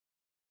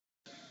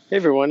Hey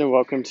everyone, and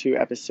welcome to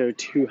episode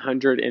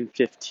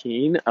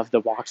 215 of the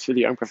Walks for the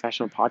Young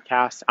Professional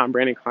podcast. I'm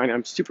Brandon Klein.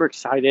 I'm super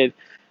excited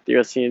that you're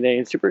listening today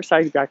and super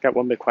excited to back up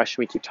one big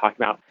question we keep talking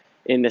about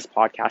in this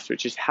podcast,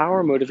 which is how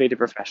are motivated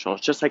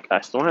professionals just like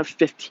us don't have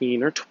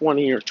 15 or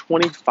 20 or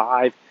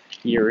 25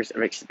 years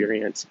of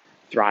experience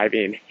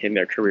thriving in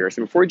their careers.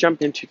 And before we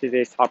jump into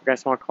today's topic, I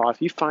just want to call,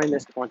 if you find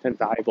this content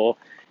valuable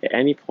at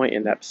any point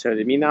in the episode,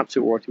 it'd mean the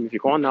absolute world to me if you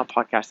go on that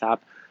podcast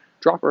app,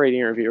 drop a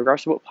rating or review,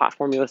 regardless of what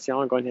platform you're listening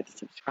on. Go ahead and hit the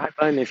subscribe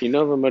button. If you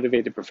know of a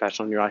motivated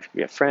professional in your life, it could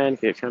be a friend,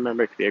 it could be a family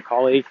member, it could be a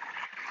colleague,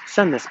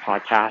 send this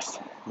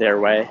podcast their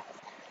way.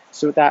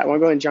 So with that, I want to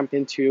go ahead and jump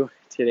into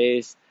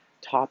today's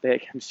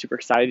topic. I'm super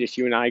excited. Just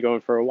you and I going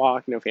for a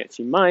walk. No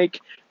fancy mic.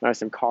 I have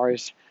some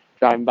cars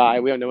driving by.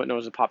 We don't know what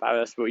noise will pop out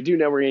of us, but we do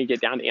know we're going to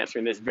get down to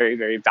answering this very,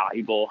 very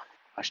valuable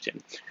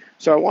question.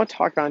 So I want to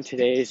talk about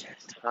today's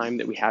time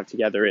that we have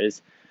together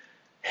is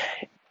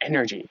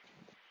energy.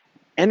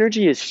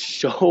 Energy is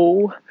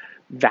so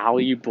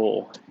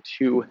valuable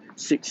to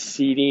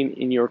succeeding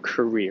in your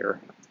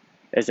career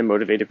as a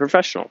motivated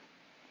professional.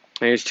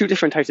 And there's two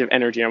different types of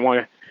energy. I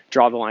want to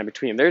draw the line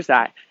between them. There's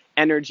that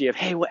energy of,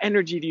 hey, what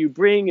energy do you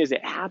bring? Is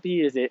it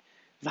happy? Is it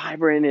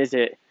vibrant? Is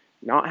it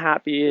not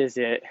happy? Is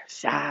it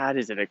sad?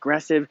 Is it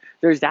aggressive?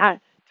 There's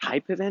that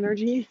type of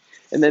energy.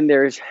 And then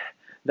there's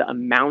the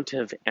amount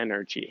of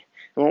energy.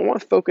 And what I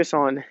want to focus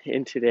on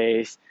in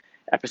today's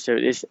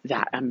episode is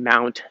that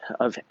amount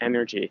of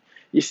energy.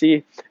 You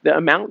see, the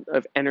amount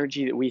of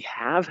energy that we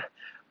have,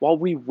 while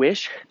we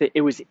wish that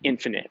it was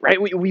infinite,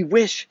 right? We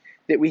wish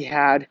that we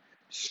had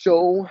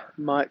so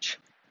much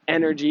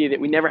energy that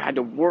we never had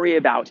to worry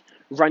about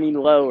running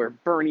low or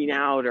burning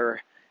out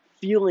or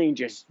feeling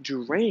just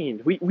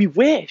drained. We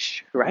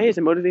wish, right? As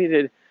a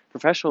motivated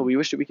professional, we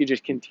wish that we could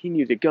just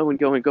continue to go and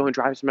go and go and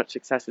drive as much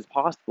success as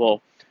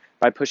possible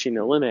by pushing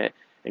the limit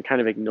and kind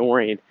of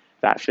ignoring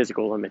that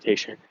physical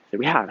limitation that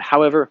we have.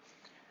 However,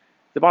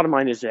 the bottom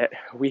line is that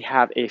we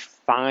have a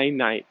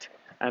finite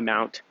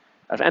amount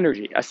of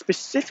energy, a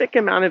specific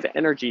amount of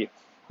energy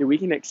that we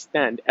can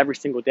extend every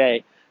single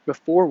day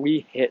before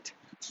we hit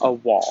a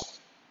wall.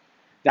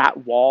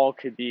 That wall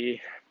could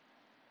be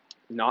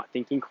not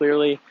thinking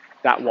clearly.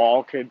 That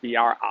wall could be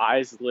our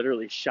eyes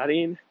literally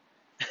shutting.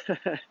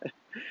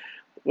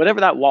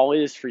 Whatever that wall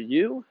is for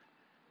you,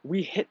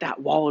 we hit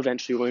that wall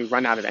eventually when we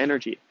run out of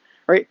energy,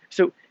 right?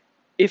 So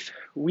if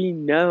we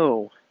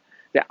know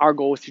that our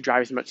goal is to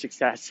drive as much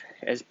success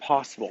as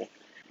possible,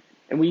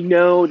 and we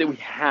know that we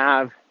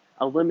have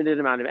a limited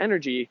amount of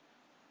energy,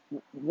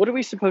 what are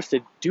we supposed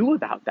to do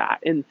about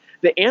that? And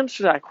the answer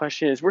to that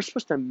question is we're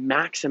supposed to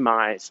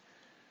maximize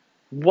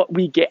what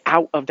we get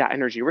out of that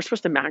energy. We're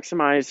supposed to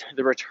maximize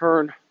the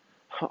return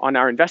on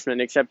our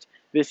investment, except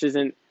this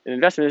isn't an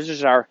investment, this is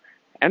just our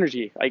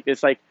energy.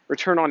 It's like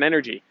return on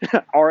energy,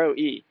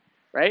 ROE,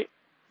 right?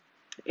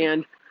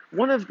 And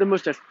one of the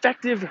most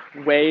effective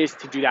ways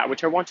to do that,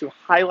 which I want to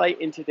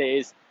highlight in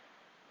today's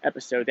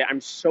episode that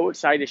I'm so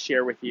excited to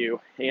share with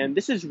you, and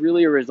this is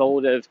really a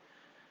result of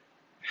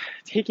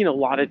taking a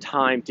lot of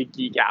time to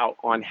geek out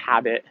on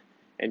habit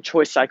and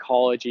choice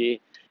psychology,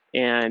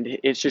 and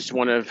it's just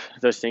one of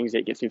those things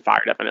that gets me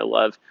fired up and I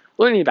love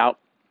learning about.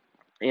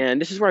 And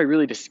this is where I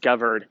really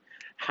discovered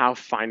how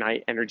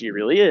finite energy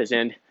really is.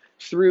 And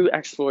through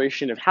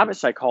exploration of habit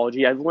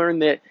psychology, I've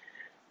learned that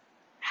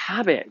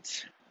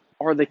habits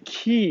are the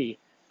key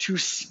to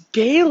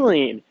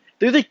scaling.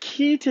 They're the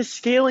key to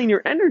scaling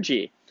your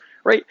energy,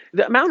 right?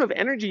 The amount of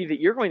energy that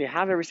you're going to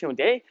have every single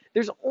day,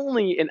 there's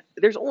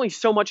only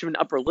so much of an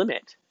upper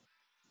limit,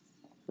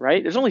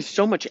 right? There's only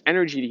so much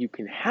energy that you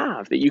can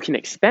have, that you can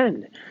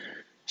expend.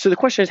 So the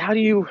question is, how do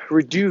you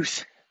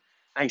reduce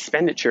an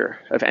expenditure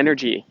of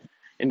energy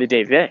in the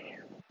day-to-day?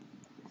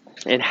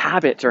 And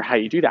habits are how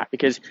you do that,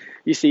 because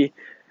you see,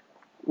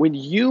 when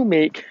you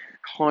make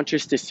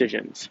conscious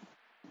decisions,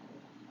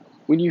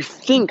 when you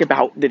think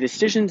about the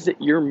decisions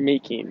that you're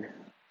making,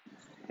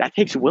 that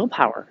takes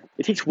willpower.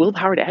 It takes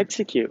willpower to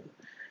execute.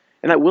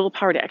 And that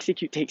willpower to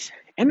execute takes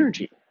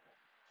energy.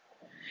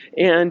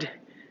 And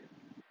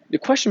the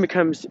question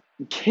becomes,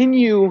 can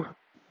you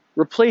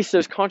replace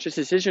those conscious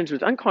decisions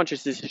with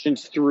unconscious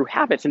decisions through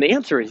habits? And the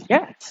answer is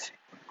yes.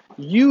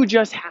 You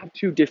just have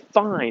to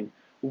define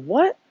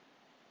what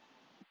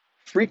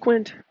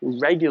frequent,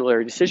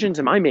 regular decisions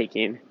am I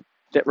making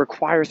that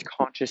requires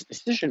conscious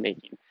decision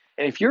making.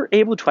 And if you're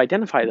able to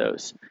identify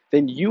those,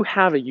 then you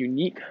have a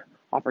unique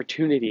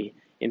opportunity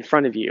in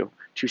front of you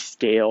to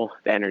scale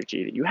the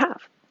energy that you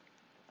have.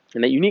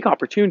 And that unique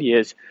opportunity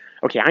is,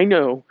 okay, I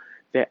know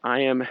that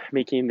I am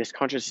making this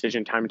conscious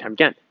decision time and time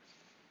again.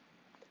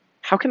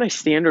 How can I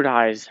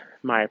standardize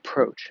my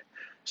approach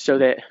so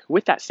that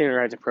with that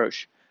standardized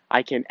approach,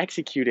 I can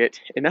execute it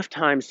enough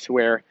times to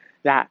where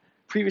that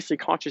previously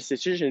conscious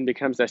decision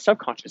becomes a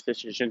subconscious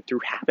decision through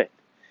habit?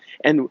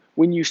 And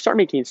when you start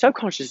making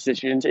subconscious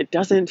decisions, it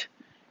doesn't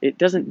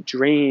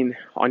drain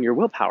on your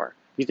willpower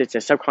because it's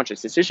a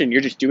subconscious decision.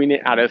 You're just doing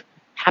it out of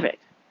habit.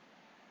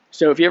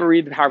 So if you ever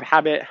read The Power of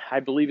Habit,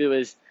 I believe it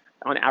was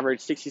on average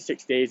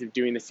 66 days of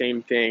doing the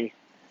same thing,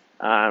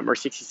 or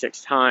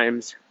 66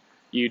 times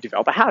you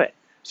develop a habit.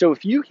 So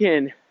if you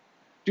can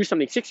do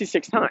something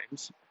 66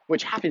 times,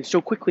 which happens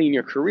so quickly in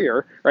your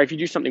career, or if you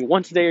do something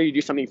once a day or you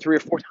do something 3 or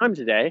 4 times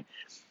a day,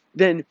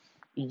 then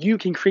you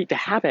can create the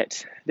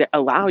habits that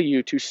allow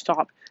you to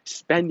stop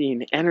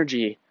spending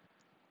energy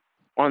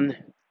on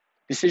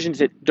decisions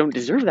that don't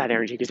deserve that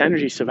energy, because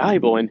energy is so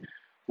valuable. And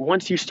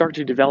once you start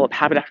to develop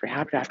habit after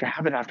habit after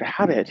habit after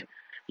habit,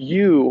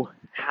 you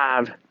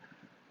have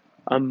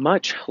a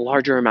much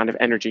larger amount of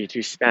energy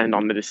to spend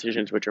on the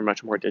decisions which are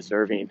much more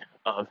deserving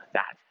of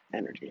that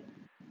energy.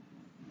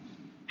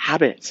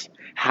 Habits.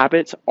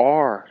 Habits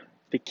are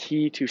the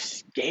key to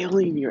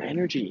scaling your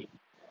energy.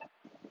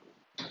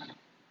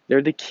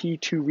 They're the key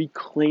to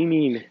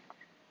reclaiming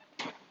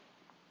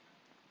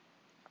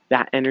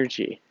that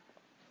energy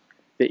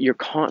that you're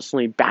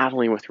constantly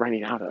battling with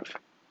running out of.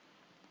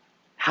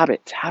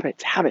 Habits,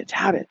 habits, habits,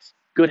 habits.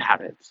 Good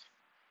habits.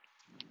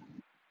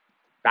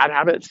 Bad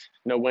habits?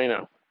 No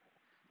bueno.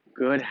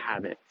 Good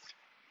habits.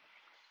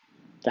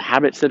 The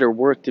habits that are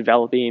worth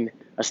developing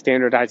a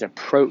standardized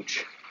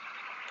approach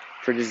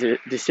for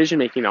decision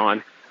making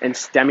on and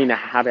stemming a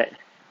habit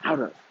out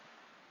of.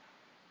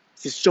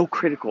 This is so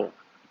critical.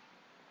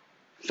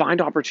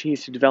 Find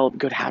opportunities to develop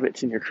good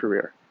habits in your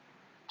career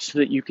so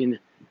that you can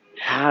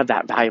have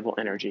that valuable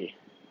energy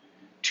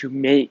to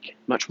make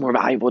much more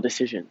valuable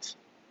decisions.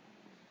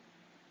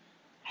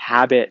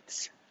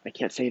 Habits. I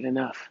can't say it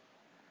enough.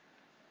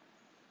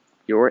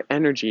 Your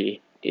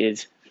energy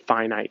is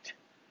finite.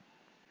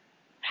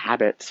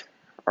 Habits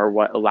are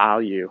what allow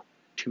you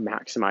to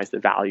maximize the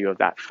value of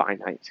that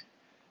finite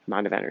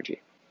amount of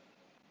energy.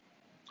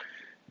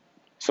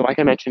 So like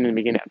I mentioned in the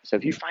beginning of the episode,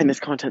 if you find this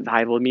content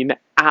valuable, it means the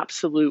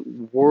absolute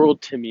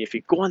world to me. If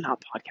you go on that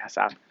podcast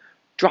app,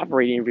 drop a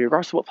rating review,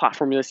 regardless of what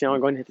platform you're listening on,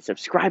 go ahead and hit the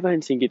subscribe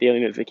button so you can get daily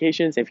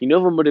notifications. And if you know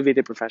of a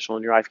motivated professional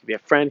in your life, it could be a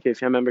friend, it could be a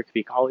family member, it could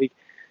be a colleague,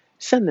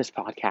 send this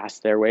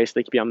podcast their way so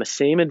they can be on the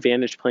same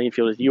advantage playing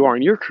field as you are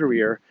in your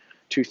career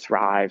to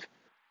thrive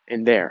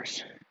in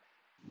theirs.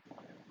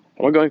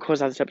 I want to go and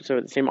close out this episode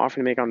with the same offer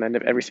to make on the end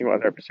of every single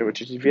other episode,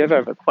 which is if you ever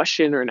have a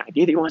question or an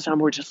idea that you want to sound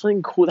more, just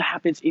something cool that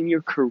happens in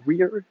your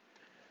career,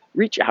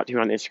 reach out to me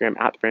on Instagram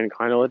at Brandon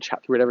Kleinel,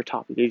 chat through whatever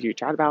topic it is you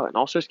chat about, and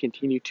also just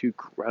continue to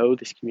grow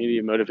this community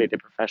of motivated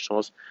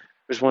professionals,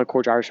 which is one of the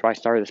core drivers for why I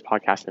started this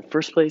podcast in the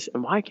first place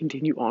and why I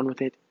continue on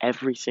with it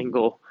every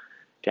single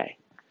day.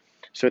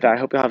 So with that, I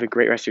hope you'll have a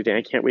great rest of your day.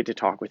 I can't wait to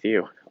talk with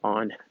you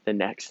on the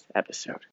next episode.